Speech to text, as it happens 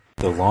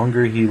The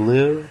longer he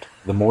lived,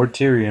 the more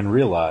Tyrion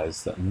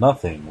realized that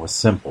nothing was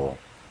simple,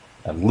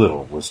 and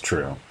little was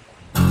true.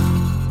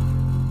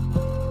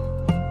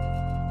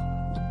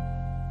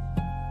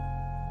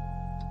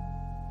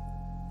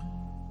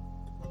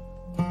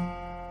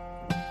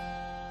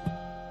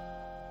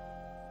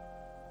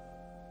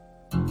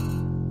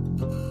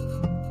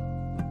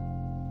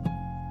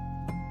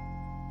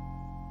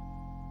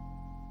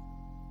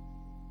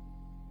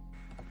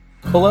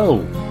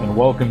 Hello, and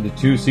welcome to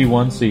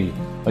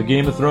 2C1C, a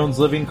Game of Thrones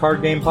living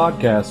card game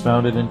podcast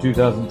founded in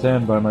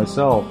 2010 by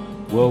myself,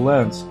 Will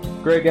Lentz,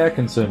 Greg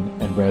Atkinson,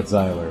 and Brad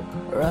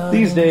Zeiler.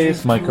 These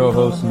days, my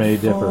co-hosts may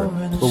differ,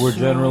 but we're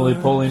generally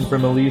pulling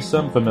from at least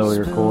some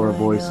familiar core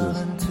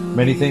voices.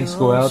 Many thanks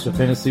go out to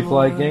Fantasy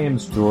Flight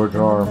Games, George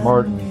R. R.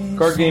 Martin,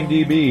 Card Game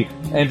DB,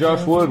 and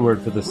Josh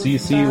Woodward for the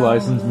CC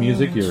licensed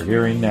music you're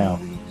hearing now.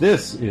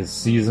 This is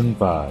Season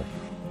 5.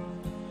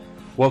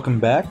 Welcome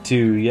back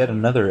to yet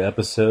another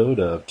episode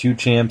of Two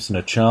Champs and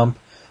a Chump.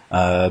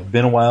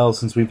 Been a while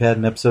since we've had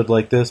an episode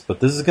like this, but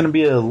this is going to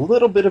be a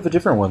little bit of a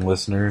different one,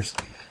 listeners.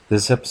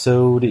 This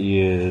episode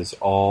is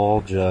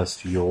all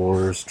just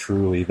yours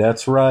truly.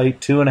 That's right,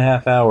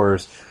 2.5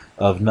 hours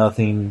of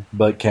nothing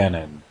but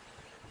canon.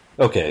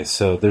 Okay,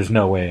 so there's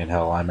no way in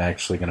hell I'm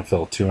actually going to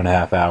fill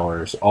 2.5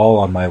 hours all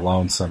on my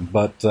lonesome,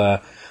 but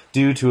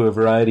due to a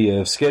variety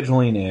of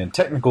scheduling and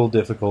technical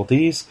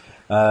difficulties,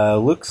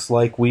 looks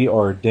like we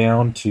are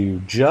down to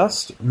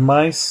just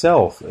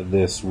myself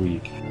this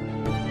week.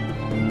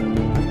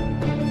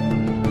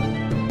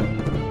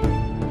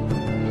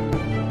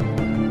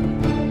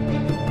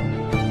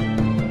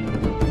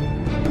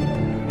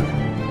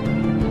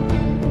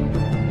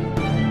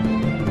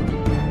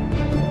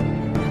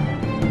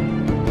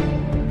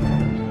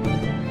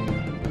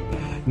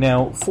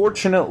 Now,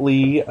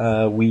 fortunately,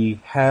 we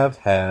have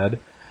had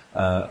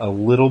a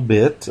little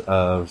bit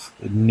of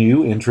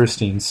new,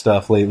 interesting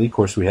stuff lately. Of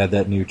course, we had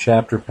that new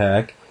chapter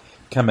pack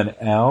coming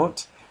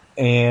out,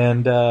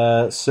 and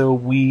so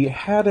we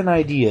had an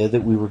idea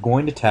that we were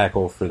going to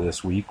tackle for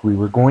this week. We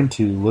were going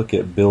to look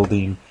at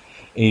building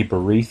a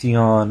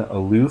Baratheon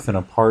aloof and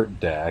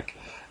apart deck,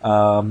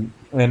 and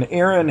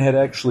Aaron had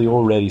actually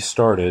already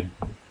started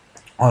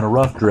on a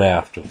rough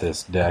draft of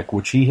this deck,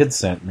 which he had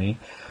sent me.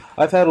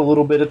 I've had a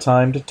little bit of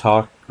time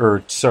to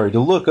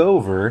look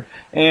over,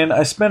 and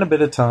I spent a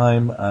bit of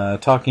time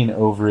talking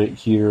over it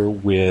here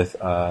with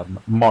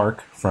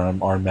Mark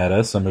from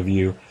Armada. Some of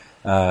you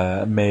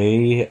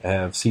may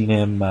have seen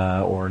him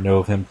or know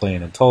of him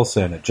playing in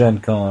Tulsa and at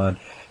Gen Con.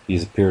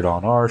 He's appeared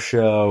on our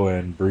show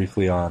and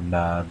briefly on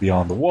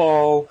Beyond the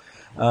Wall,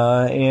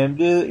 and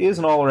is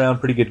an all-around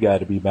pretty good guy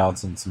to be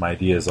bouncing some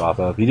ideas off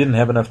of. He didn't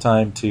have enough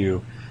time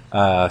to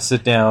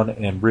sit down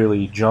and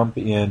really jump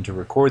in to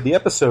record the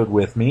episode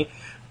with me,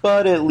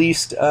 but at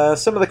least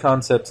some of the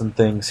concepts and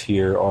things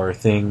here are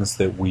things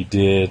that we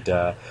did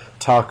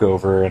talk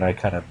over, and I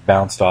kind of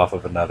bounced off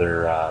of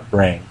another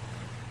brain.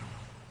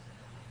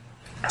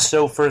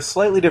 So for a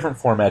slightly different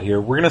format here,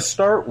 we're going to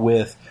start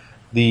with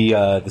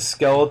the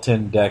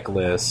skeleton deck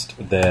list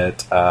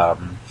that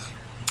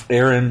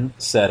Aaron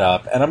set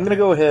up, and I'm going to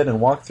go ahead and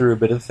walk through a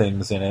bit of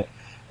things in it,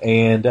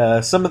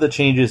 and some of the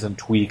changes and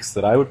tweaks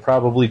that I would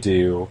probably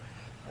do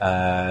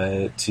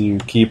to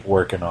keep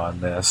working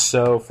on this.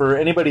 So for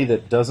anybody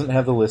that doesn't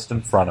have the list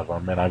in front of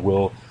them, and I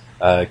will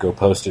go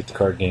post it to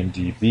Card Game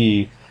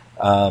DB,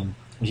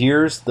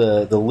 here's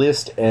the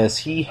list as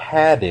he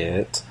had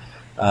it.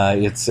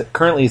 It's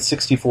currently at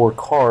 64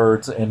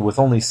 cards and with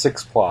only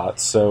 6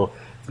 plots, so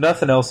if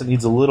nothing else, it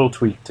needs a little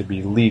tweak to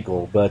be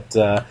legal. But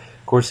of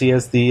course, he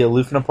has the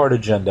aloof and apart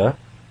agenda.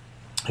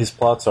 His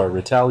plots are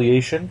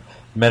Retaliation,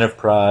 Men of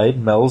Pride,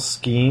 Mel's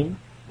Scheme,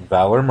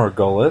 Valar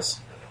Morghulis,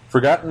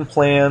 Forgotten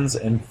Plans,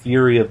 and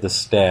Fury of the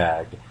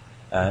Stag.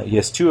 He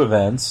has 2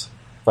 events,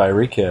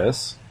 Fiery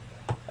Kiss,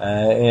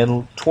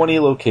 and 20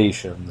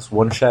 locations,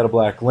 1 Shadow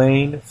Black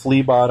Lane,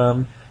 Flea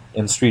Bottom,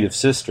 and Street of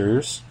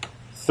Sisters,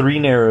 3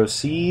 Narrow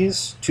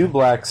Seas, 2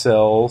 Black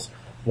Cells,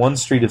 1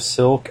 Street of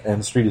Silk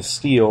and Street of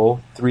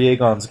Steel, 3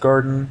 Aegon's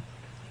Garden,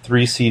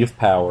 3 Seat of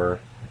Power,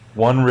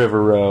 1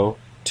 River Row,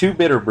 2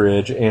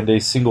 Bitterbridge, and a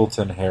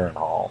Singleton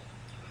Harrenhal.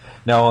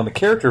 Now, on the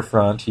character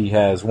front, he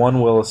has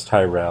 1 Willis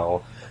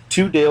Tyrell,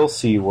 2 Dale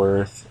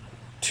Seaworth,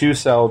 2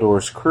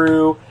 Saldor's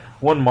Crew,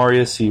 1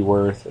 Marya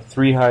Seaworth,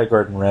 3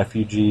 Highgarden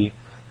Refugee,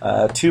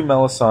 2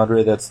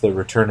 Melisandre, that's the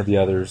Return of the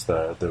Others,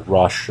 the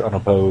Rush,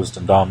 Unopposed,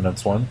 and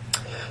Dominance one,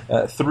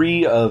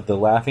 3 of the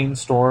Laughing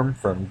Storm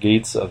from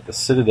Gates of the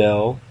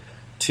Citadel,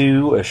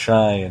 2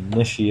 Ashai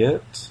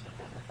Initiate,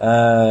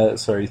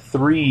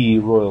 3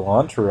 Royal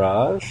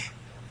Entourage,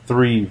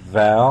 3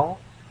 Val,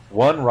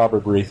 1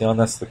 Robert Baratheon,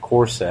 that's the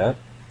core set,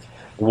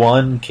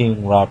 1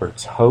 King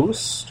Robert's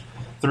Host,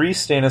 3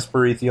 Stannis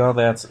Baratheon,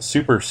 that's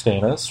Super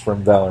Stannis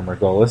from Valar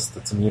Morghulis,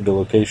 that's immune to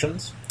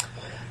locations,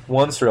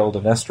 1 Sir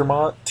Eldon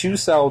Estermont, 2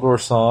 Saldor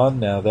San,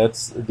 now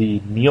that's the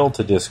kneel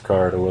to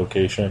discard a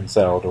location,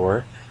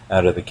 Saldor,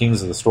 out of the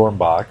Kings of the Storm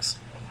box,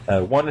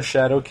 1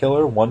 Shadow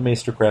Killer, 1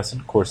 Maester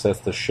Crescent, of course that's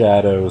the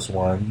Shadows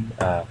one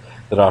that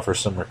offers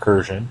some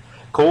recursion,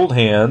 Cold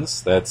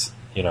Hands, that's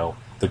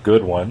the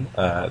good one,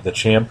 the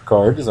Champ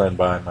card, designed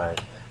by my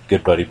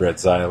good buddy Brett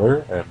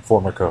Zeiler and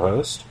former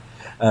co-host.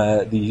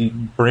 The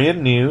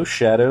brand new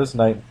Shadows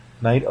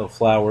Knight of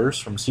Flowers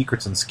from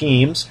Secrets and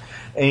Schemes,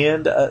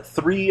 and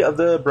 3 of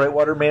the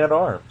Brightwater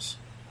Man-at-Arms.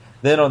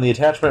 Then on the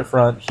attachment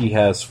front, he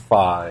has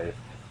 5.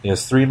 He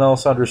has 3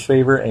 Melisandre's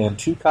Favor and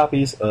 2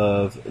 copies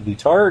of the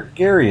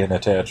Targaryen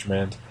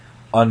attachment,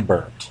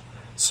 Unburnt.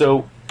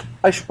 So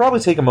I should probably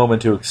take a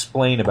moment to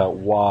explain about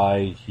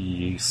why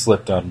he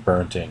slipped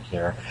Unburnt in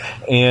here.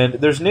 And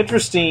there's an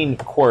interesting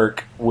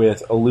quirk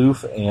with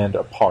Aloof and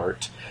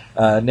Apart.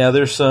 Now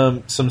there's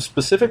some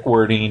specific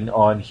wording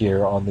on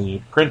here on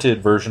the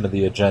printed version of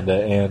the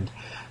agenda, and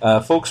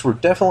folks were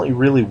definitely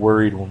really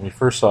worried when we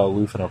first saw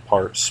Aloof and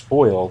Apart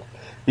spoiled,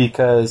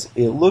 because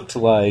it looked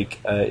like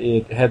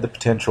it had the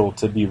potential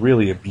to be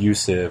really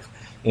abusive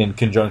in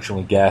conjunction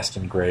with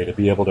Gaston Grey, to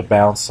be able to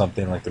bounce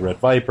something like the Red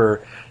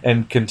Viper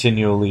and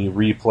continually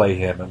replay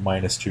him at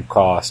 -2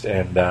 cost,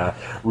 and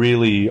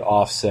really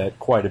offset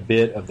quite a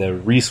bit of the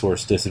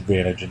resource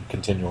disadvantage in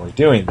continually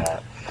doing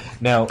that.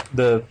 Now,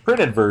 the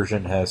printed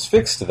version has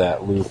fixed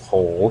that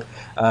loophole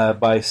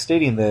by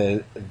stating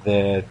that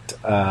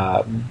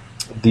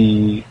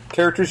the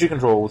characters you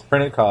control with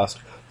printed cost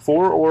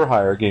 4 or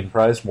higher gain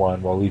prize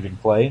 1 while leaving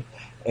play,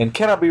 and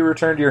cannot be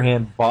returned to your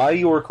hand by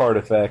your card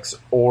effects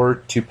or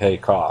to pay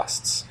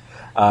costs.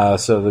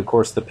 So, of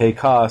course, the pay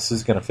costs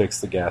is going to fix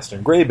the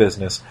Gaston Grey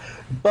business.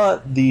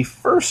 But the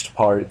first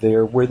part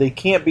there, where they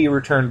can't be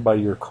returned by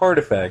your card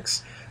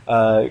effects,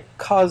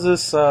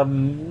 causes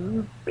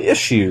some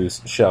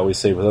issues, shall we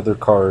say, with other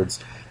cards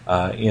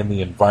in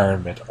the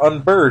environment.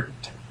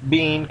 Unburnt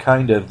being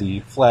kind of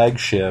the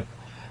flagship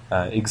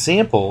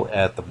example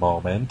at the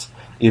moment.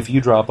 If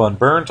you drop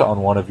Unburnt on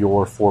one of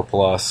your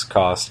 4+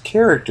 cost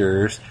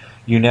characters,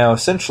 you now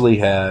essentially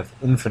have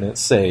infinite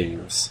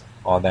saves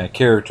on that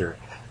character.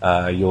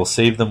 You'll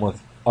save them with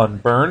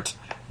Unburnt,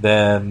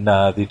 then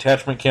the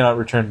attachment cannot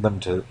return them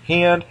to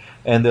hand,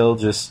 and they'll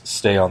just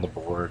stay on the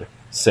board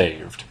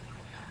saved.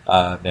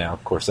 Now,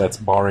 of course, that's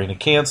barring a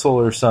cancel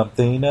or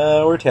something,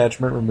 or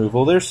attachment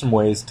removal. There's some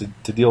ways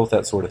to deal with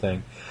that sort of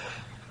thing.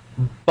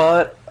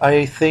 But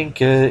I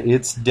think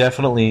it's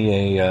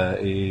definitely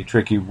a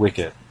tricky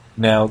wicket.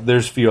 Now,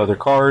 there's a few other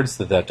cards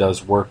that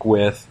does work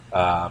with.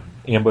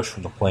 Ambush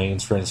from the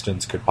Plains, for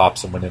instance, could pop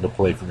someone into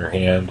play from your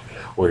hand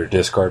or your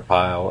discard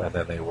pile, and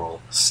then they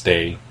will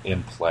stay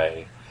in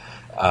play.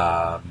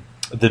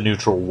 The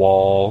neutral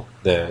wall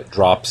that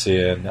drops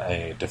in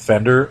a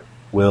defender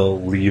will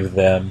leave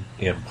them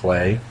in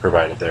play,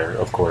 provided they're,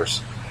 of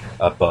course,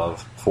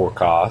 above 4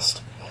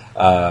 cost.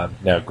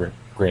 Now,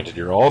 granted,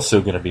 you're also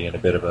going to be in a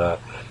bit of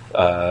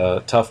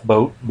a tough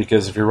boat,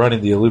 because if you're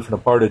running the Aloof and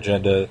Apart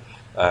agenda,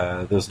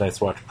 those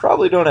Night's Watch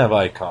probably don't have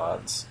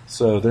icons,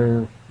 so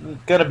they're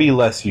going to be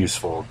less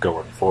useful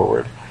going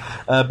forward.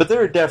 But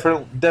there are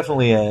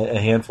definitely a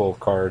handful of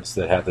cards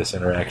that have this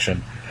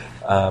interaction.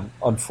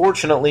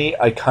 Unfortunately,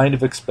 I kind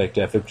of expect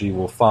FFG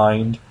will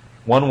find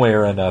one way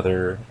or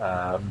another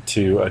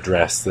to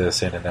address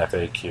this in an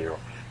FAQ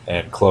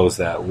and close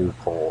that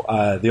loophole.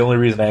 The only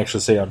reason I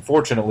actually say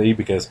unfortunately,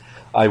 because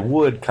I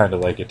would kind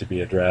of like it to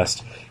be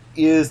addressed,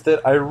 is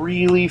that I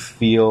really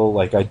feel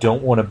like I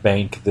don't want to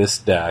bank this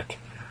deck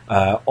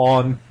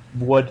on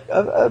what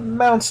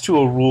amounts to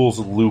a rules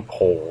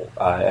loophole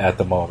at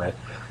the moment.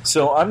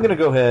 So I'm going to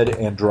go ahead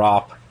and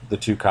drop the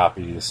 2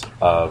 copies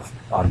of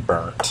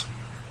Unburnt.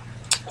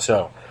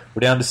 So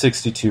we're down to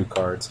 62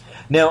 cards.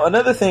 Now,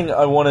 another thing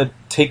I want to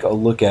take a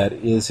look at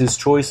is his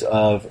choice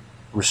of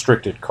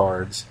restricted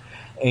cards.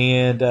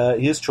 And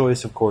his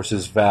choice, of course,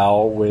 is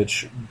Val,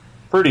 which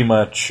pretty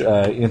much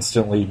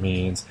instantly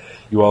means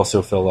you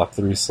also fill up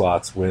 3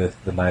 slots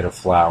with the Knight of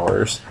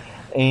Flowers.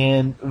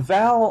 And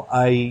Val,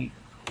 I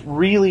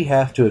really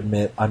have to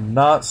admit, I'm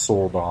not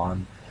sold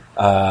on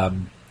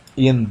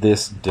in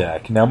this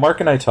deck. Now, Mark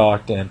and I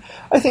talked, and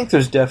I think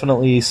there's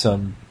definitely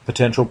some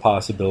potential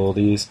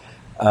possibilities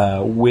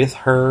with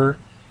her.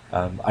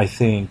 I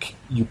think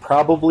you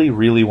probably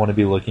really want to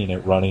be looking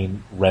at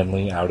running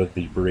Renly out of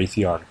the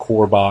Baratheon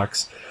core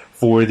box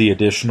for the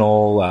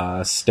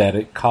additional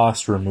static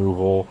cost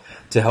removal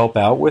to help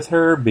out with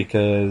her,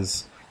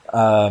 because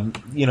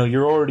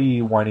you're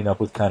already winding up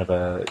with kind of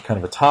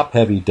a top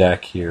heavy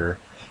deck here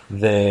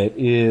that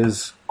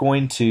is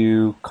going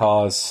to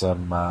cause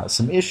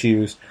some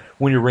issues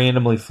when you're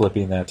randomly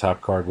flipping that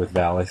top card with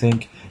Val. I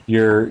think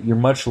you're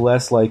much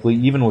less likely,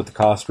 even with the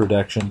cost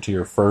reduction to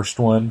your first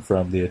one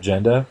from the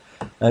agenda,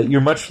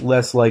 you're much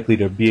less likely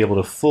to be able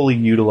to fully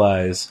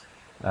utilize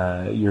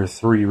your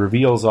 3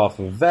 reveals off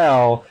of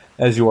Val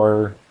as you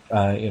are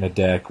in a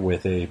deck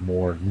with a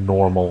more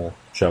normal,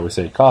 shall we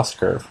say, cost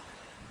curve.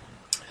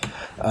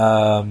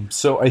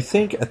 So I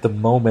think at the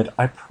moment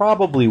I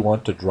probably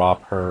want to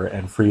drop her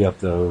and free up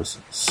those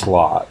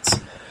slots.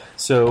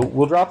 So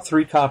we'll drop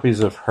 3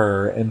 copies of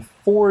her, and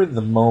for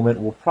the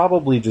moment we'll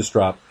probably just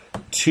drop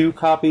 2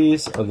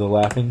 copies of the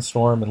Laughing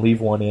Storm and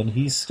leave 1 in.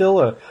 He's still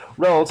a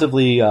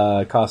relatively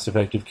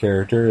cost-effective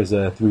character as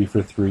a 3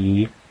 for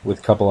 3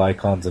 with couple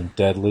icons and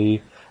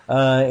deadly.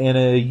 and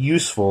a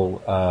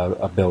useful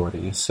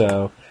ability.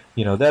 So,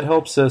 that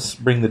helps us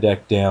bring the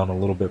deck down a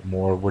little bit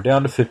more. We're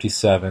down to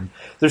 57.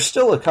 There's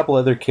still a couple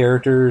other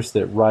characters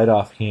that right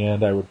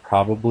offhand I would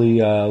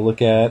probably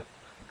look at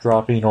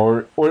dropping,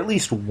 or at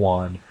least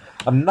one.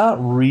 I'm not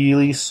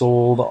really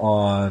sold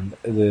on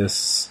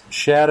this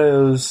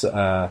Shadows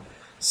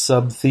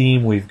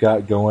sub-theme we've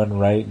got going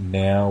right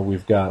now.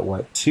 We've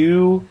got,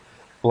 2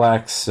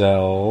 Black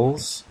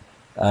Cells.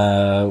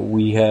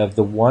 We have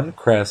the 1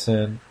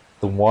 Crescent,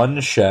 the 1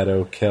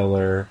 Shadow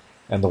Killer,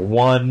 and the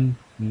 1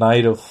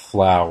 Knight of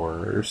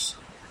Flowers.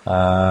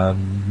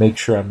 Make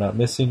sure I'm not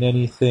missing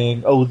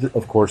anything. Oh,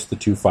 of course, the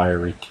 2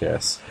 Fiery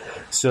Kiss.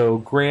 So,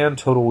 grand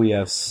total, we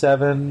have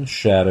 7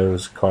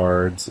 Shadows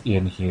cards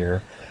in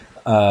here,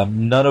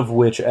 none of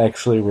which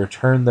actually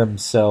return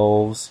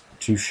themselves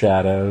to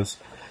Shadows.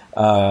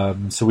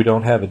 So we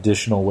don't have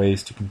additional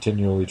ways to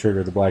continually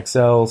trigger the Black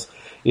Cells.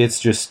 It's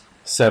just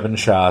 7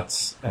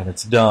 shots, and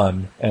it's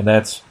done, and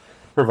that's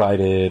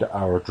provided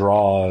our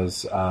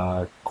draws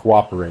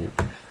cooperate.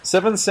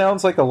 7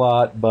 sounds like a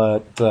lot,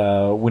 but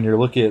when you're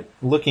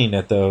looking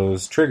at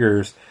those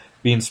triggers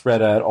being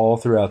spread out all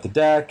throughout the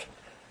deck,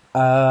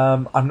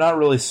 I'm not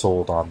really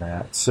sold on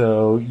that.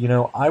 So,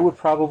 I would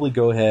probably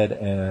go ahead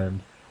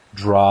and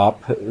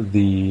drop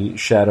the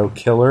Shadow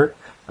Killer,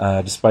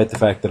 despite the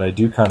fact that I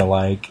do kind of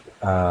like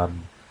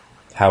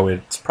how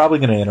it's probably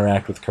going to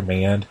interact with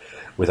Command.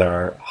 With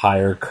our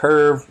higher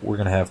curve, we're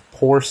going to have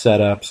poor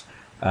setups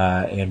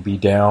and be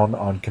down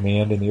on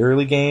Command in the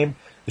early game.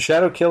 The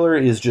Shadow Killer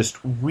is just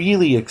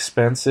really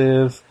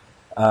expensive,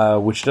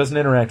 which doesn't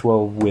interact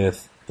well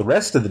with the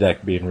rest of the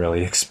deck being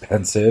really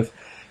expensive,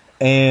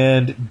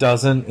 and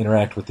doesn't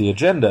interact with the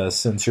agenda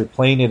since you're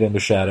playing it into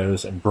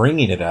Shadows and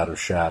bringing it out of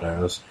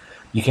Shadows.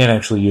 You can't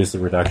actually use the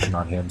reduction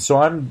on him.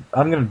 So I'm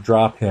going to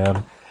drop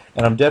him,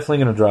 and I'm definitely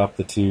going to drop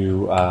the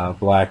 2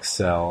 Black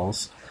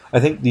Cells. I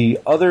think the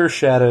other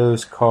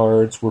Shadows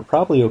cards we're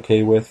probably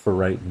okay with for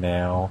right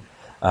now,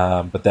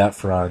 but that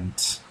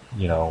front,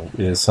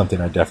 is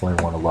something I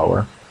definitely want to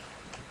lower.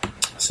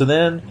 So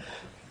then,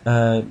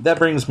 that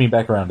brings me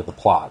back around to the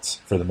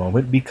plots for the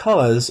moment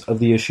because of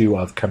the issue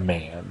of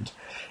Command.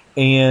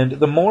 And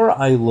the more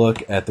I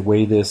look at the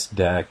way this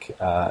deck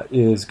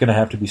is going to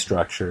have to be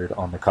structured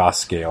on the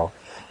cost scale,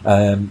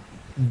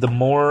 the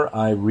more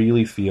I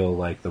really feel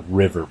like the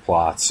river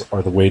plots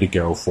are the way to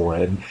go for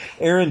it. And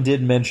Aaron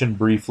did mention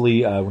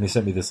briefly when he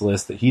sent me this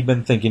list that he'd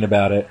been thinking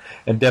about it,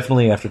 and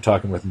definitely after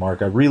talking with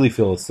Mark, I really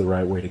feel it's the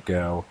right way to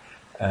go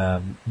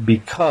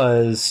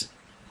because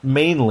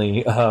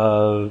mainly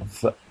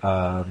of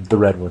the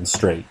Redwood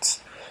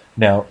Straits.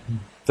 Now,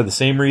 for the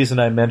same reason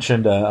I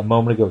mentioned a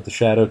moment ago with the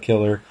Shadow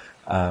Killer,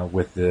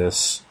 with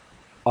this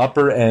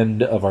upper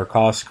end of our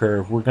cost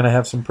curve, we're going to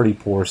have some pretty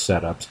poor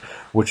setups,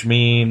 which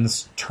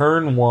means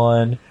turn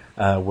 1,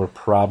 we're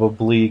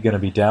probably going to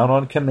be down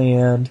on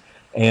Command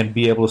and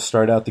be able to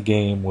start out the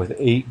game with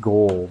 8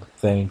 gold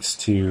thanks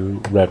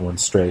to Redwood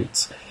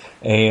Straits.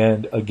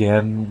 And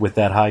again, with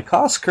that high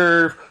cost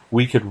curve,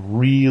 we could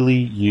really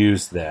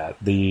use that.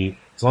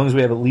 As long as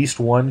we have at least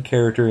 1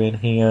 character in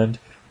hand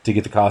to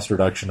get the cost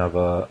reduction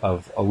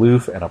of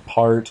Aloof and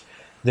Apart,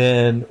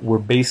 then we're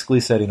basically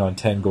setting on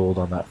 10 gold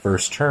on that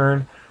first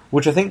turn,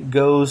 which I think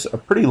goes a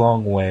pretty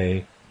long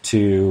way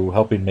to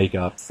helping make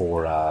up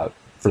for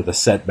the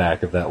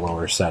setback of that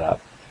lower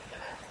setup.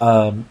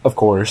 Of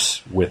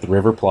course, with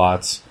river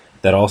plots,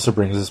 that also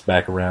brings us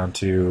back around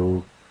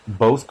to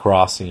both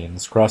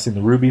crossings. Crossing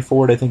the Ruby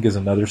Ford, I think, is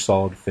another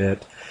solid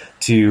fit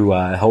to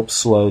help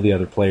slow the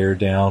other player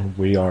down.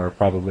 We are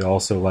probably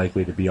also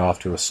likely to be off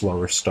to a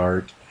slower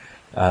start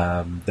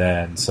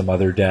than some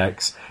other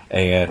decks,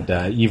 and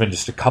even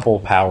just a couple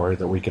power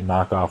that we can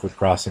knock off with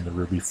crossing the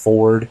Ruby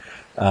Ford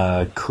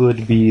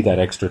could be that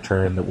extra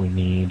turn that we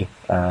need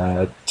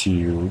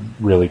to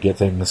really get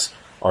things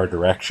our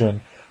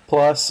direction.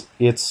 Plus,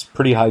 it's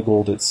pretty high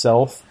gold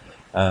itself,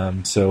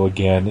 so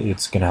again,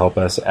 it's going to help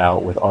us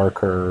out with our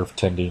curve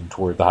tending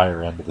toward the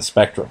higher end of the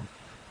spectrum.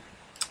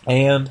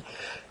 And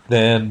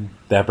then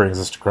that brings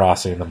us to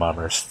crossing the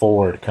Monmouth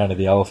Ford, kind of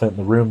the elephant in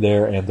the room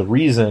there, and the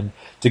reason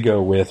to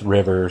go with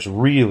Rivers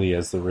really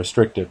is the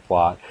restricted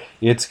plot.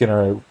 It's going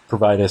to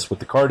provide us with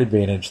the card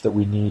advantage that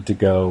we need to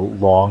go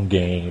long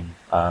game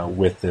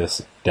with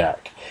this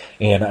deck.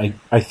 And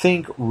I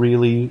think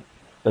really,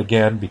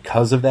 again,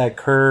 because of that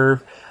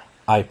curve,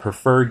 I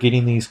prefer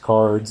getting these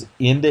cards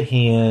into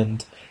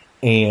hand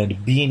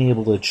and being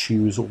able to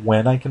choose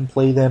when I can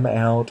play them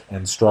out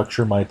and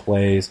structure my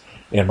plays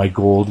and my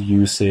gold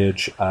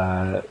usage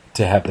to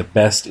have the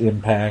best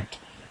impact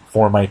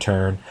for my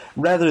turn,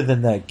 rather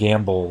than that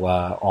gamble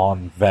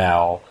on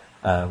Val,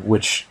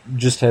 which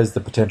just has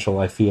the potential,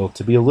 I feel,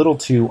 to be a little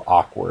too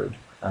awkward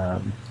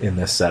in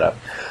this setup.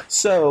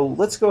 So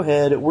let's go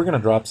ahead. We're going to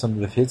drop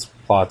some of his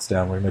plots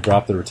down. We're going to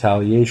drop the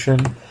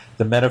Retaliation,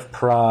 the Men of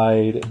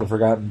Pride, the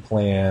Forgotten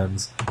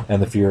Plans,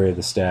 and the Fury of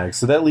the Stag.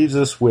 So that leaves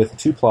us with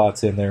 2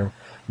 plots in there,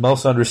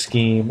 Melsunder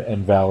Scheme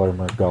and Valor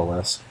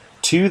Margulis.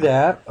 To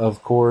that,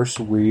 of course,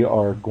 we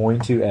are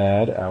going to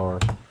add our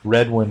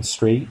Redwood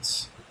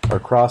Straits are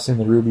crossing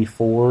the Ruby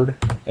Ford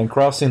and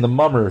crossing the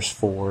Mummers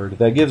Ford.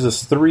 That gives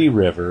us 3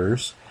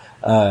 rivers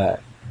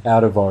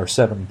out of our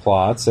 7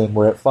 plots, and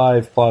we're at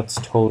 5 plots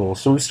total.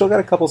 So we've still got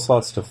a couple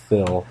slots to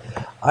fill.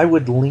 I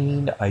would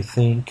lean, I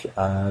think,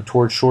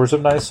 towards Shores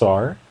of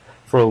Nysar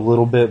for a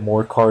little bit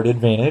more card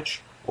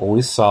advantage.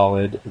 Always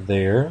solid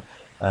there,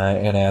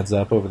 and adds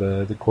up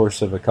over the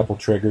course of a couple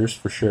triggers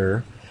for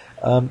sure.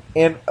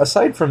 And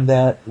aside from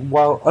that,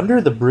 while Under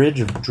the Bridge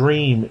of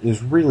Dream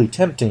is really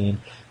tempting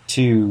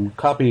to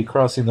copy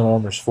Crossing the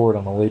Mummers Ford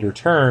on a later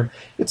turn,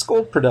 its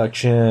gold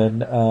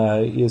production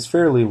is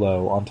fairly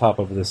low on top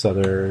of this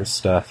other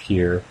stuff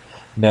here.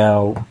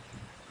 Now,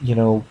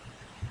 the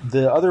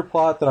other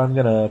plot that I'm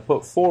going to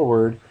put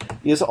forward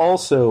is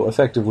also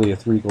effectively a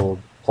 3 gold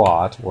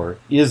plot, or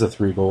is a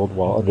 3 gold,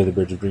 while Under the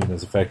Bridge of Dream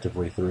is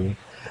effectively 3.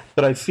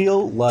 But I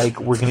feel like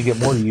we're going to get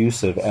more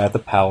use of At the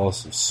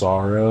Palace of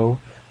Sorrow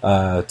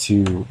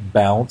to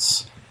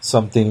bounce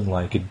something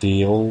like a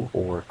Dale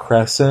or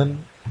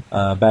Crescent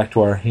back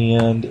to our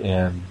hand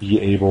and be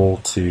able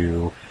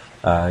to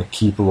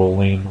keep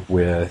rolling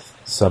with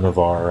some of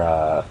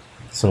our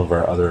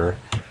other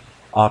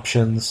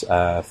options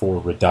for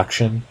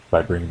reduction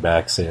by bringing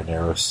back, say, a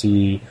Narrow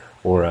Sea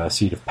or a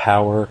Seat of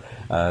Power.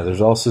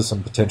 There's also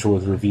some potential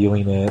with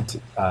revealing it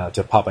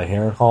to pop a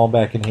Harrenhal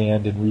back in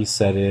hand and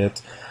reset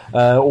it.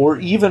 Or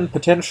even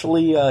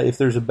potentially, if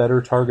there's a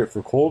better target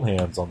for Cold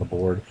Hands on the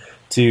board,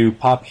 to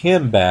pop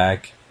him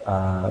back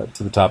to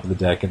the top of the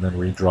deck and then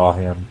redraw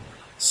him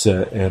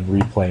and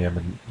replay him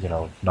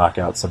and knock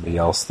out somebody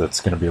else that's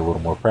going to be a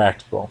little more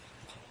practical.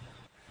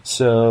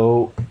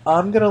 So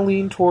I'm going to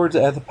lean towards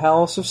At the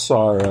Palace of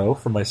Sorrow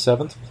for my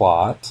 7th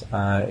plot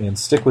and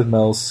stick with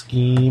Mel's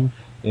Scheme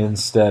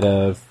instead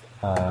of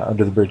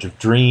Under the Bridge of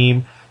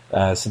Dream,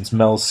 since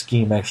Mel's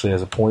Scheme actually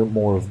has a point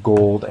more of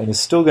gold and is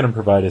still going to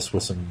provide us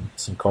with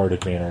some card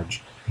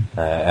advantage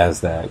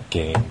as that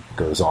game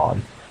goes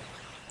on.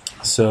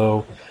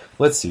 So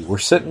let's see, we're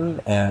sitting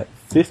at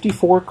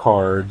 54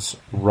 cards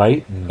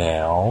right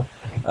now.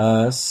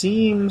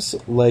 Seems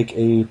like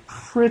a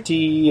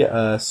pretty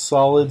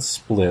solid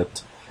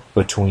split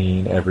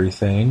between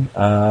everything.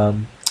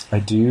 I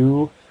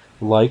do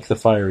like the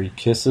Fiery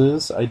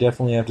Kisses, I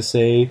definitely have to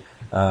say.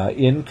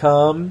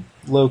 Income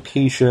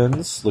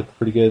locations look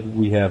pretty good.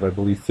 We have, I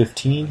believe,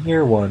 15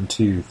 here. 1,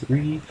 2,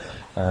 3,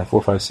 4,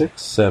 5,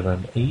 6,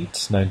 7,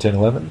 8, 9, 10,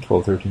 11,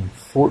 12, 13,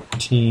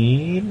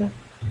 14...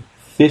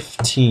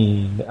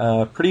 15.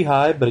 Pretty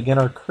high, but again,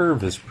 our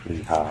curve is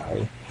pretty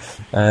high.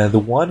 The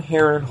 1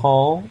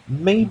 Harrenhal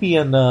may be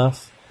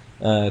enough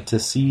to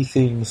see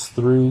things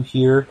through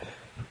here,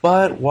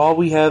 but while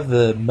we have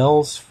the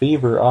Mel's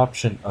Favor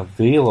option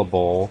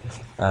available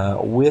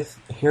with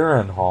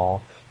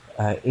Harrenhal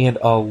and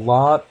a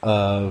lot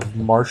of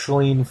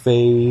marshalling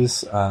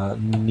phase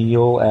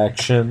Neil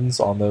actions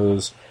on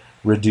those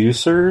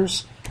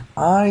reducers,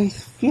 I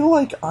feel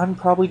like I'm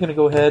probably going to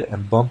go ahead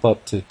and bump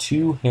up to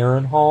 2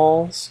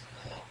 Harrenhals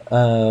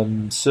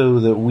so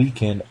that we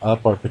can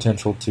up our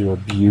potential to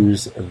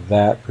abuse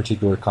that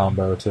particular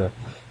combo to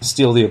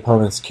steal the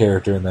opponent's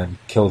character and then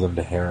kill them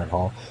to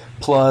Harrenhal.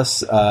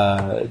 Plus,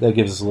 that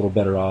gives us a little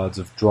better odds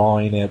of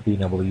drawing it,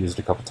 being able to use it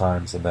a couple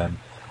times, and then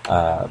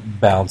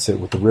bounce it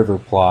with the river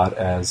plot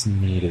as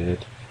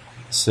needed.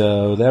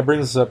 So that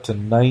brings us up to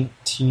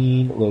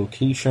 19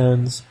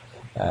 locations.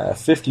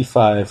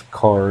 55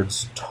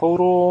 cards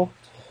total.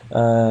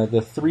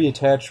 The 3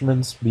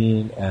 attachments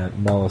being at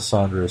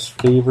Melisandre's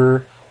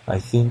Favor, I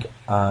think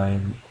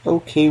I'm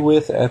okay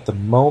with at the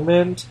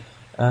moment.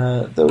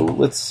 Though,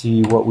 let's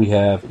see what we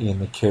have in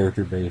the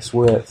character base.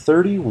 We're at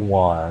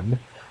 31.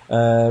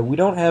 We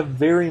don't have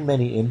very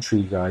many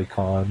intrigue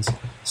icons,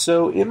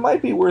 so it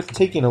might be worth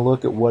taking a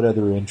look at what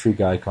other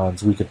intrigue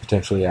icons we could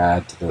potentially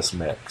add to this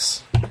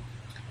mix.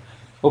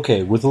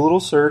 Okay, with a little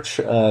search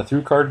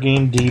through Card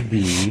Game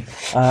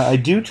DB, I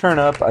do turn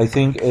up, I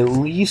think, at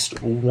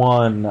least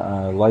one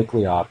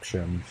likely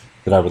option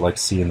that I would like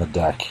to see in the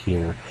deck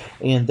here,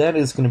 and that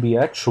is going to be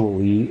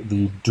actually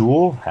the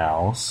Dual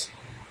House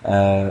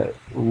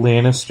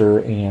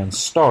Lannister and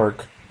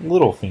Stark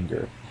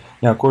Littlefinger.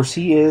 Now, of course,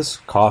 he is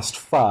cost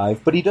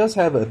 5, but he does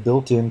have a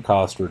built-in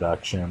cost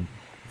reduction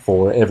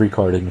for every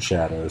card in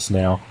Shadows.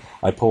 Now,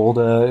 I pulled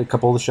a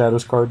couple of the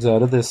Shadows cards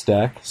out of this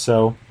deck,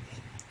 so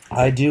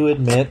I do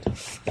admit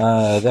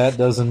that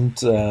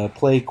doesn't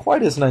play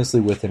quite as nicely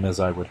with him as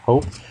I would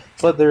hope,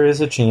 but there is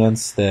a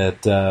chance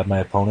that my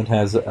opponent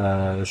has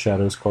a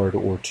Shadows card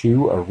or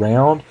 2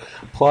 around.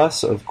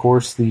 Plus, of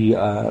course, the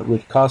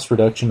cost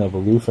reduction of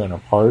Aloof and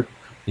Apart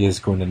is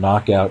going to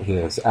knock out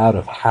his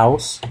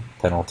out-of-house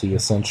penalty,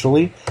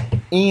 essentially.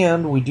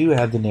 And we do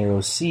have the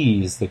Narrow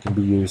Seas that can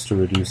be used to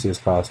reduce his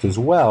cost as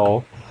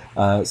well,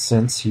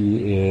 since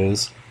he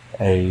is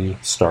a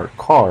start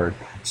card.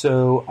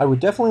 So I would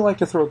definitely like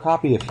to throw a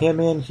copy of him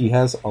in. He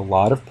has a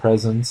lot of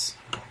presence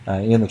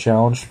in the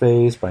challenge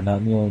phase by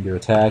not kneeling to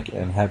attack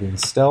and having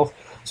stealth.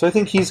 So I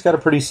think he's got a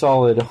pretty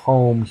solid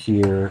home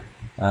here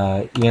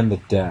in the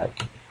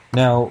deck.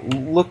 Now,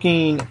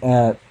 looking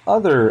at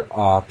other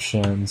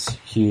options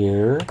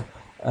here,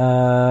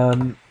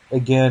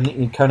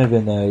 again, kind of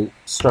in the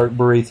start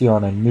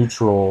Baratheon a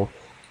neutral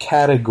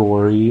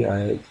category,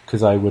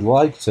 because I would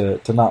like to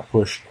not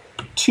push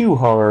too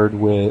hard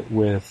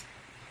with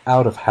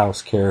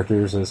out-of-house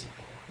characters, as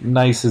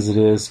nice as it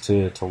is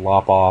to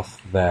lop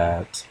off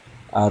that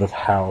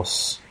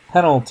out-of-house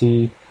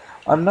penalty.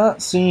 I'm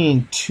not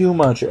seeing too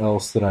much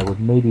else that I would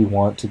maybe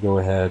want to go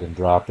ahead and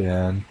drop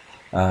in.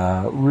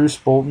 Roose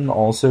Bolton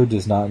also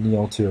does not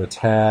kneel to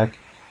attack,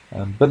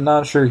 but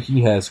not sure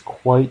he has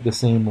quite the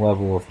same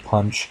level of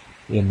punch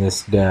in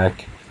this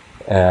deck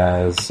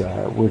as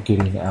we're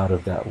getting out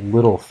of that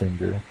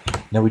Littlefinger.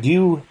 Now we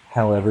do,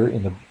 however,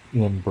 in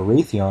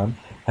Baratheon,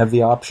 have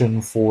the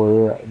option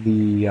for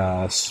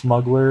the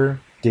Smuggler,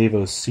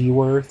 Davos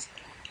Seaworth,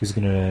 who's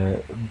going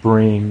to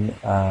bring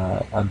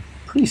a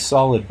pretty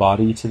solid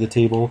body to the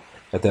table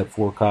at that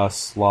 4-cost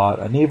slot.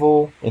 A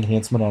naval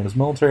enhancement on his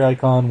military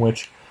icon,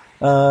 which,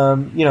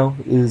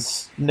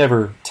 is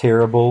never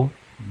terrible,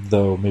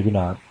 though maybe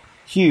not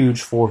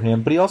huge for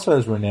him. But he also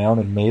has renown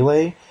in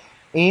melee,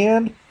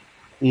 and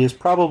is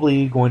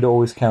probably going to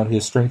always count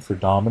his strength for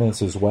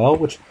dominance as well,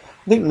 which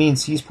I think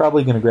means he's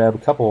probably going to grab a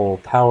couple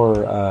power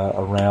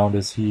around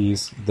as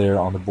he's there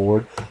on the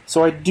board.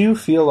 So I do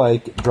feel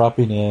like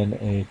dropping in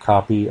a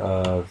copy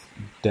of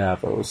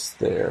Davos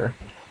there.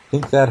 I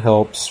think that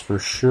helps for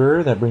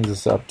sure. That brings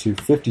us up to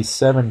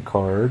 57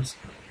 cards,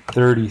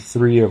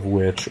 33 of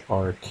which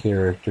are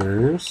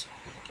characters.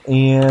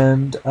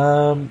 And,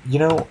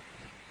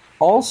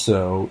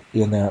 also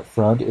in that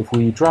front, if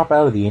we drop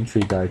out of the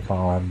intrigue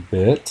icon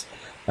bit,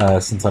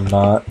 since I'm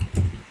not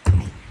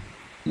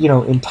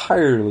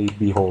entirely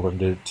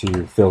beholden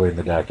to filling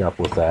the deck up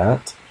with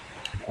that,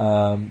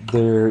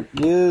 there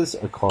is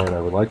a card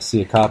I would like to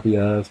see a copy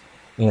of,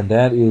 and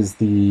that is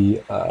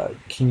the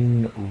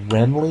King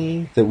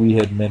Renly that we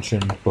had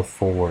mentioned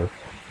before.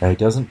 Now, he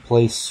doesn't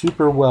play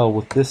super well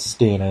with this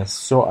Stannis,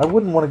 so I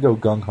wouldn't want to go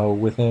gung-ho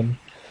with him,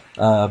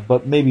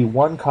 but maybe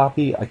one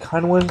copy. I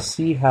kind of want to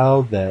see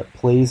how that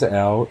plays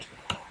out,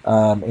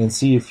 and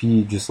see if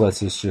he just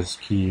lets us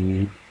just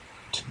keep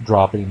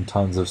dropping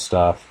tons of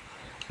stuff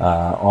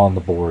on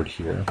the board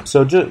here.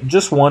 So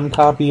just one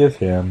copy of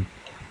him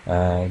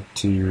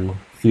to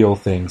feel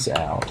things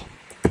out.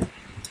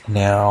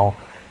 Now,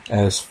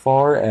 as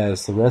far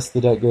as the rest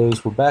of the deck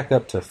goes, we're back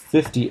up to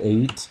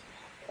 58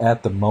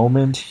 at the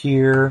moment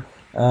here,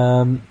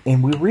 and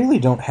we really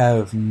don't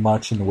have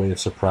much in the way of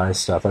surprise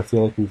stuff. I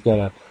feel like we've got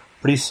a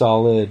pretty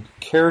solid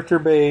character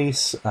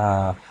base,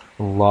 a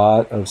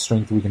lot of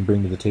strength we can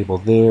bring to the table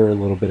there, a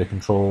little bit of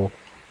control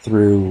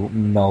through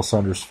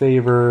Melisandre's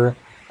favor,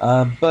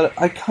 but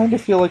I kind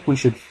of feel like we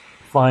should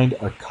find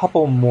a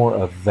couple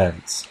more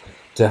events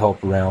to help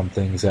round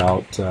things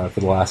out for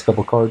the last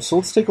couple cards. So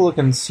let's take a look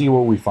and see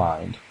what we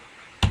find.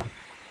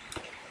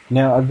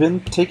 Now, I've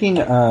been taking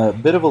a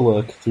bit of a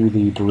look through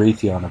the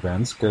Baratheon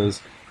events,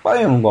 because by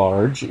and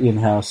large,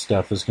 in-house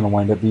stuff is going to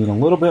wind up being a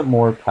little bit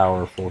more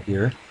powerful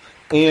here.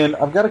 And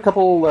I've got a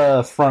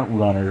couple front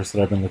runners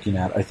that I've been looking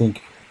at. I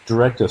think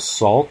Direct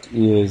Assault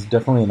is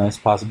definitely a nice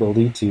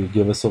possibility to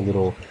give us a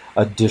little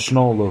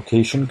additional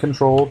location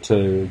control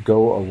to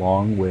go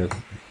along with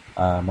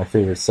my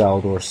favorite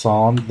Salladhor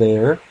Song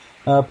there.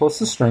 Plus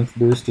the strength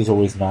boost is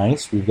always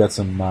nice. We've got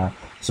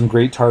some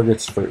great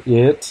targets for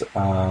it,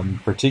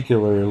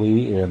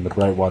 particularly in the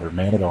Brightwater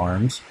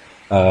Man-at-Arms,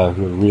 who are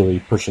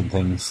really pushing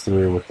things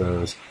through with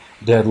those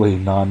deadly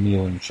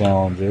non-kneeling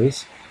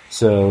challenges.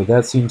 So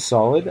that seems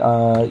solid.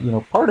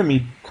 Part of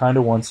me kind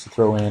of wants to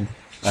throw in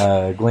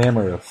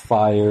Glamour of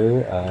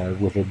Fire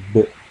with a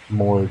bit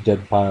more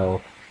dead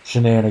pile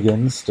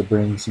shenanigans to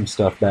bring some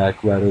stuff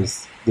back right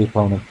as the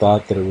opponent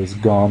thought that it was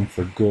gone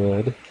for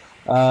good.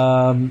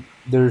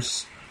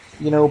 There's,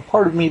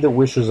 part of me that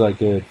wishes I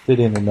could fit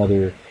in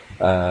another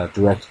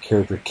direct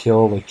character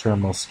kill like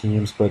Terminal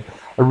Schemes, but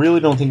I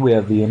really don't think we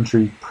have the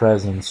intrigue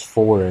presence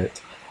for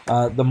it.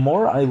 The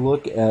more I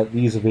look at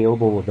these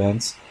available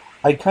events,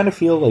 I kind of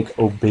feel like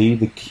Obey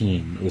the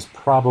King is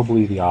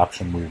probably the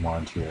option we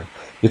want here.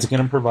 It's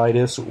going to provide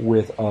us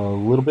with a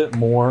little bit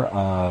more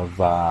of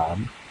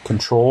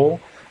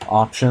control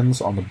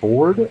options on the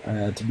board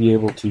to be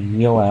able to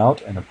kneel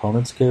out an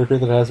opponent's character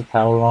that has a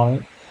power on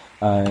it.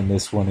 And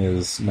this one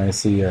is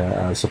nicely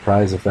a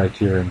surprise effect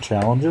here in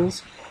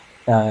challenges.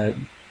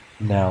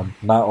 Now,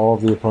 not all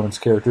of the opponent's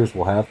characters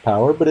will have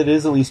power, but it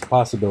is at least a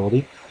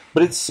possibility.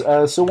 But it's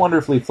so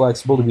wonderfully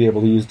flexible to be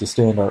able to use to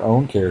stand our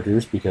own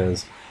characters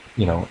because,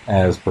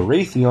 as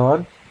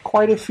Baratheon,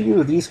 quite a few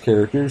of these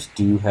characters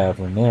do have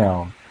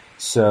renown.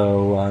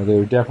 So there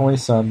are definitely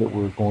some that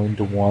we're going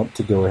to want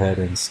to go ahead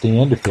and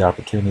stand if the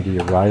opportunity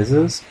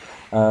arises.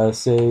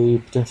 Say,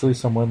 potentially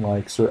someone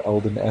like Sir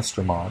Eldon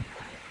Estermont.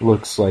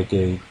 Looks like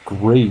a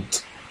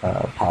great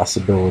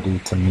possibility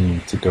to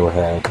me to go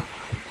ahead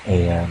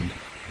and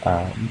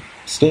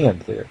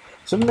stand there.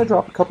 So I'm going to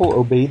drop a couple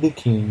Obey the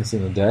Kings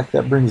in the deck.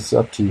 That brings us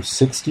up to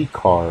 60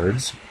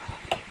 cards.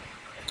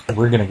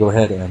 We're going to go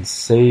ahead and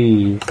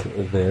save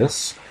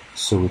this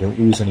so we don't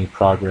lose any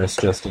progress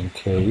just in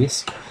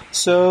case.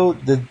 So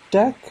the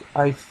deck,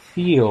 I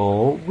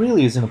feel,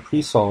 really is in a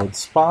pretty solid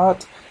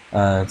spot.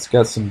 It's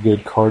got some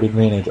good card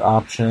advantage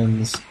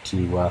options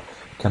to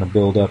kind of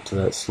build up to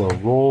that slow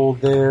roll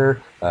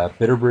there.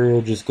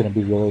 Bitterbridge is going to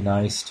be really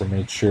nice to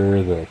make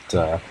sure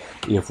that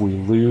if we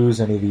lose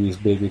any of these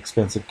big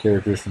expensive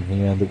characters from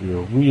hand that we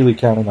were really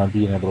counting on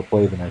being able to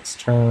play the next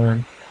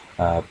turn,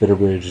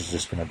 Bitterbridge is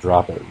just going to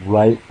drop it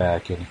right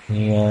back in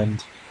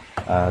hand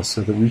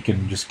so that we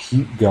can just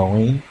keep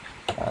going.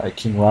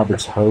 King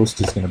Robert's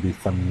Host is going to be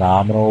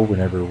phenomenal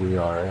whenever we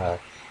are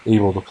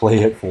able to play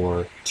it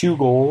for 2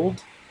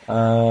 gold.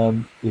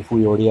 If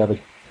we already have a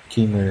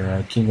king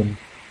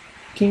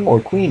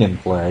or queen in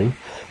play,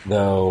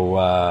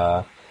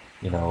 though,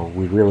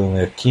 we really only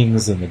have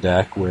kings in the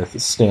deck with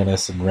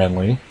Stannis and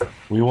Renly.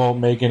 We won't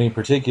make any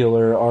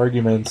particular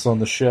arguments on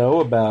the show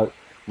about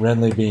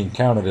Renly being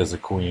counted as a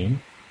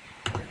queen.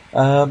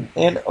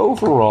 And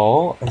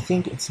overall, I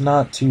think it's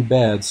not too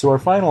bad. So our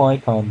final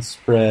icon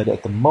spread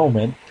at the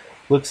moment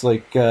looks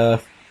like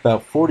about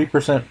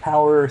 40%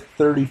 power,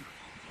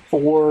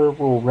 34,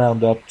 we'll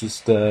round up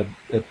just a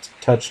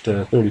touch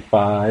to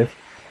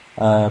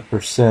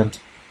 35%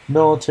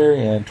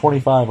 military, and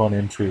 25 on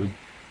intrigue,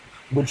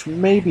 which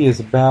maybe is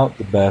about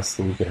the best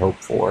that we could hope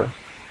for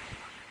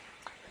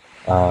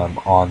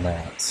on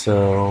that.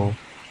 So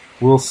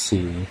we'll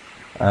see.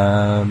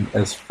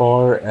 As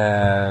far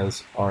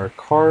as our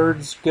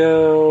cards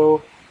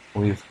go,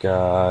 we've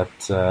got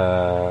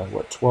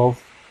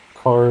 12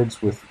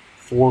 cards with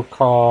 4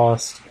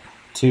 cost,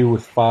 2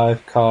 with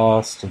 5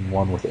 cost, and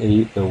 1 with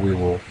 8, though we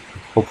will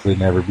hopefully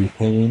never be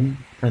paying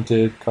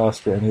printed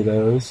cost for any of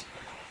those.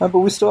 But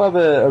we still have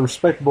a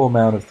respectable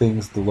amount of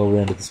things at the lower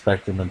end of the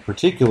spectrum, and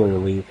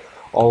particularly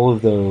all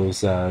of those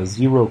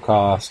 0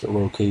 cost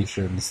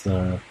locations,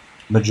 the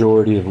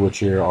majority of which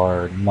here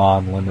are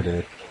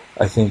non-limited,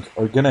 I think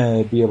are going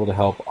to be able to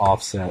help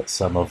offset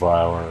some of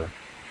our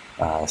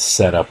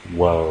setup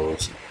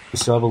woes. We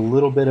still have a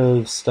little bit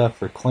of stuff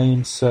for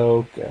Claim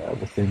Soak,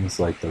 with things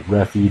like the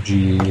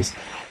refugees,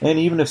 and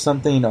even if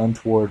something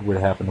untoward would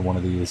happen to one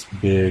of these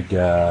big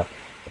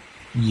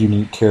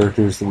unique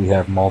characters that we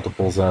have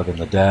multiples of in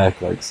the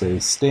deck, like say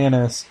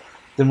Stannis,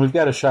 then we've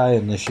got a Shy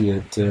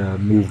Initiate to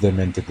move them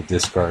into the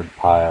discard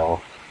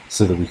pile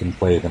so that we can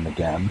play them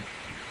again.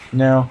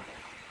 Now,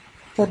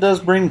 that does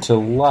bring to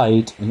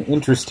light an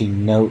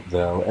interesting note,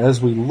 though. As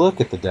we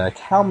look at the deck,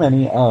 how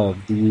many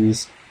of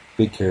these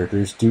big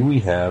characters do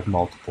we have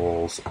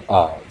multiples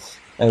of?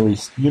 At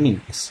least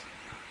uniques.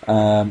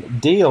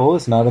 Dale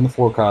is not in the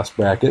 4-cost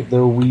bracket,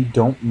 though we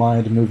don't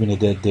mind moving a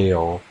dead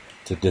Dale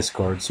to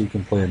discard so we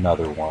can play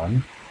another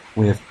one.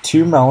 We have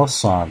 2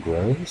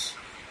 Melisandres.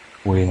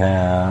 We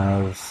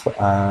have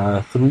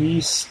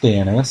 3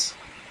 Stannis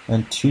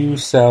and 2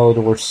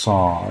 Salador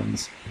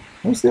Sans.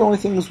 Those are the only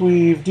things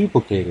we've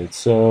duplicated.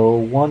 So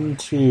 1,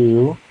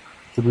 2,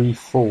 3,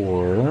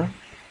 4,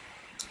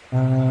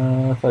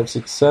 5,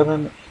 6,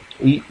 7,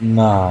 8,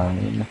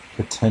 9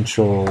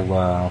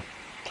 potential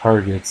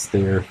targets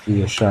there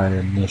via Shy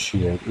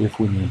Initiate if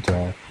we need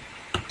to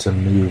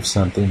move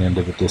something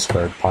into the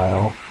discard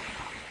pile.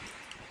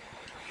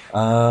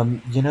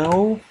 I'm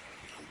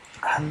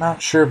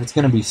not sure if it's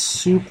going to be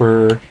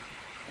super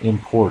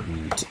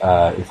important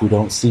if we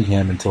don't see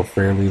him until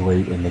fairly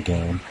late in the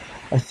game.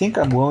 I think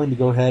I'm willing to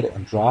go ahead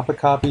and drop a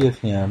copy of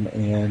him,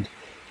 and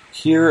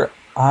here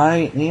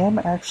I am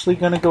actually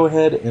going to go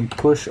ahead and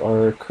push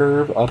our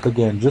curve up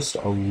again just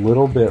a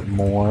little bit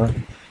more,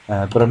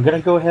 but I'm going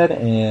to go ahead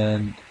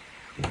and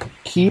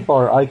keep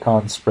our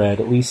icon spread,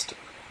 at least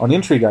on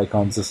intrigue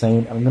icons, the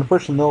same. I'm going to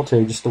push the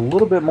military just a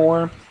little bit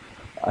more.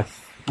 I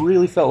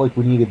really felt like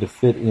we needed to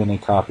fit in a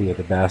copy of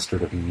the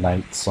Bastard of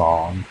Night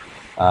Song.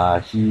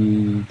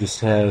 He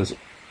just has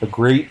a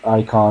great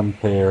icon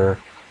pair,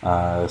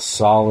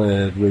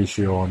 solid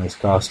ratio on his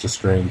cost to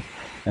strength,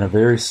 and a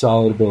very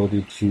solid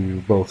ability to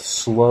both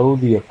slow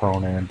the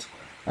opponent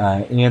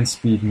and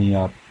speed me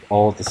up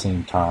all at the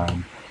same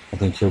time. I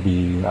think he'll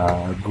be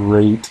a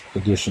great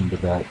addition to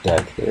that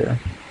deck there.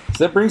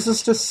 So that brings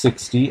us to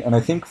 60, and I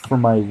think for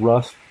my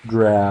rough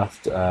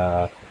draft,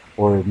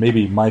 or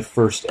maybe my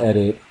first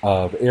edit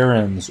of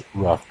Aaron's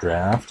rough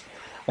draft,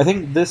 I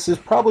think this is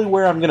probably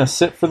where I'm going to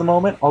sit for the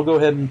moment. I'll go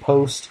ahead and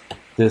post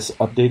this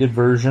updated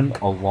version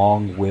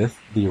along with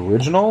the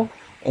original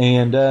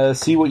and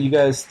see what you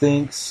guys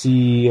think,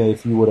 see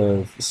if you would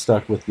have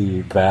stuck with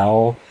the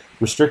Val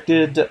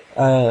restricted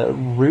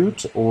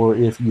route, or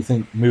if you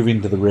think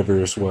moving to the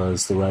rivers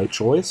was the right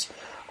choice,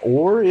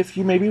 or if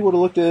you maybe would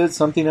have looked at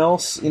something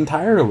else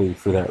entirely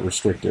for that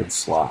restricted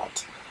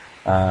slot.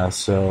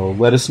 So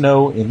let us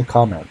know in the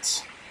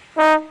comments.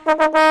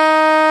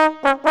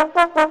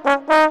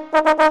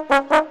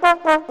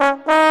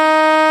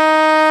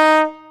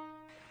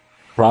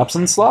 Props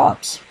and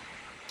slops.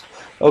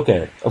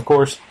 Okay, of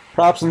course,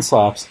 props and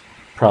slops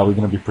probably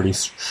going to be pretty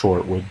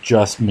short with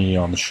just me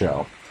on the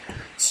show.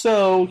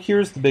 So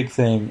here's the big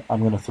thing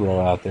I'm going to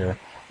throw out there.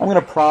 I'm going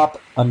to prop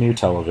a new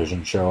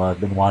television show I've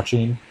been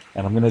watching,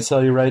 and I'm going to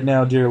tell you right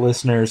now, dear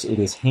listeners, it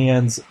is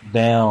hands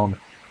down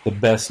the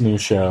best new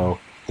show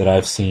that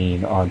I've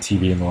seen on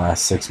TV in the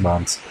last 6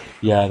 months.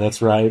 Yeah,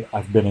 that's right.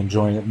 I've been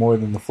enjoying it more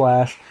than The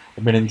Flash. I've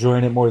I've been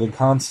enjoying it more than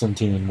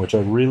Constantine, which I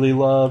really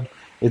loved.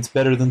 It's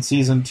better than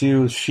Season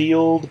 2 of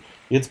S.H.I.E.L.D.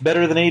 It's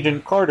better than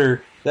Agent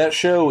Carter. That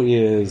show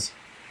is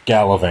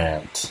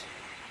Gallivant.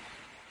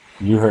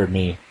 You heard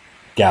me.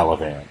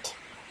 Gallivant.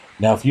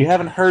 Now, if you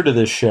haven't heard of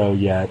this show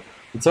yet,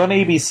 it's on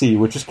ABC,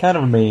 which is kind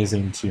of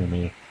amazing to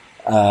me.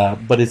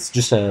 But it's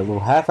just a little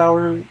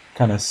half-hour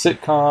kind of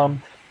sitcom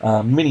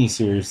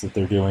mini-series that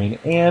they're doing.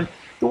 And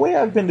the way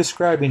I've been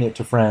describing it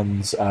to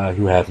friends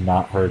who have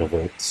not heard of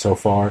it so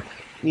far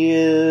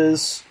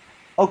is...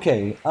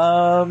 Okay,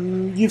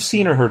 you've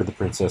seen or heard of The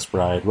Princess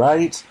Bride,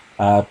 right?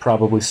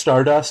 Probably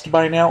Stardust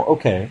by now?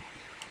 Okay.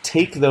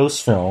 Take those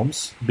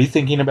films, be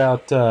thinking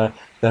about that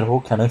whole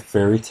kind of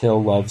fairy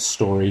tale love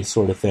story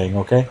sort of thing,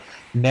 okay?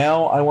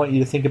 Now I want you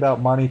to think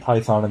about Monty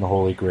Python and the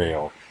Holy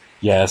Grail.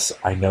 Yes,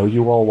 I know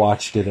you all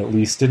watched it at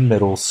least in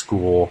middle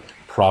school,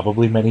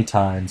 probably many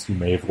times. You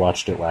may have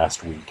watched it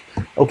last week.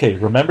 Okay,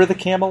 remember the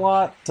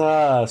Camelot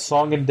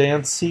song and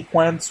dance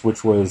sequence,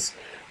 which was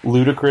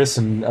ludicrous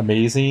and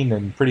amazing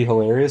and pretty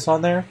hilarious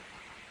on there?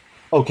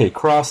 Okay,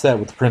 cross that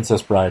with The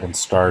Princess Bride and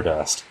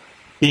Stardust.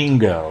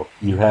 Bingo,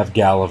 you have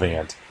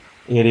Gallivant.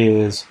 It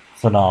is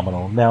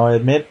phenomenal. Now, I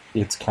admit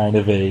it's kind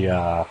of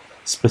a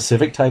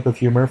specific type of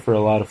humor for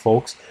a lot of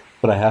folks,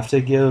 but I have to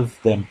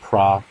give them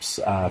props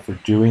for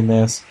doing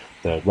this.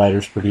 The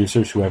writers,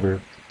 producers,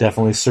 whoever,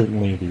 definitely,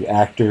 certainly the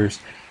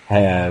actors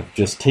have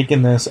just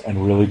taken this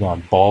and really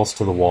gone balls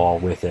to the wall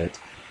with it.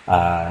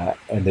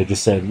 And they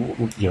just said,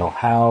 you know,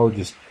 how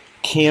just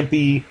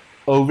campy,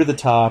 over the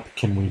top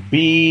can we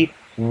be?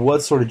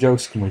 What sort of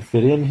jokes can we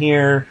fit in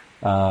here?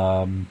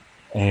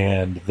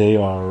 And they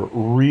are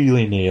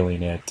really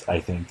nailing it, I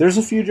think. There's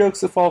a few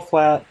jokes that fall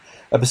flat.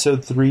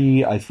 Episode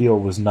 3, I feel,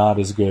 was not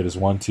as good as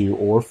 1, 2,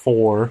 or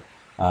 4.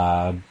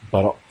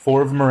 But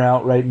 4 of them are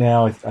out right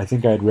now. I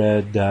think I'd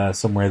read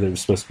somewhere that it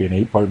was supposed to be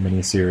an 8-part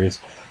miniseries.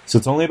 So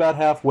it's only about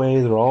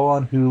halfway. They're all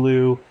on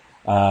Hulu.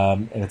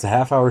 And it's a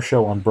half-hour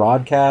show on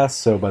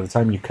broadcast. So by the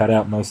time you cut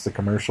out most of the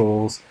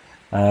commercials,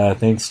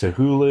 thanks to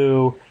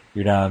Hulu,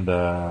 you're down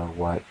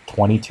to,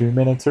 22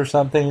 minutes or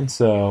something?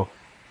 So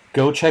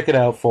go check it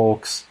out,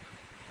 folks.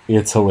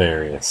 It's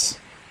hilarious.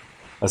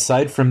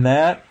 Aside from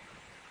that,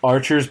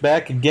 Archer's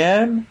back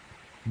again.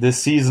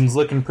 This season's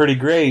looking pretty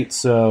great,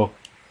 so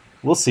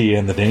we'll see you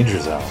in the Danger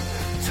Zone.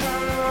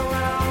 Turn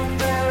around,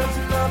 there's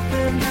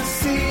nothing to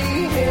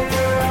see here.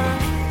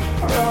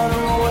 Run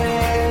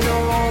away,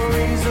 no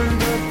reason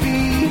to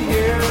be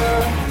here.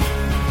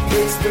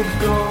 It's the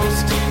goal.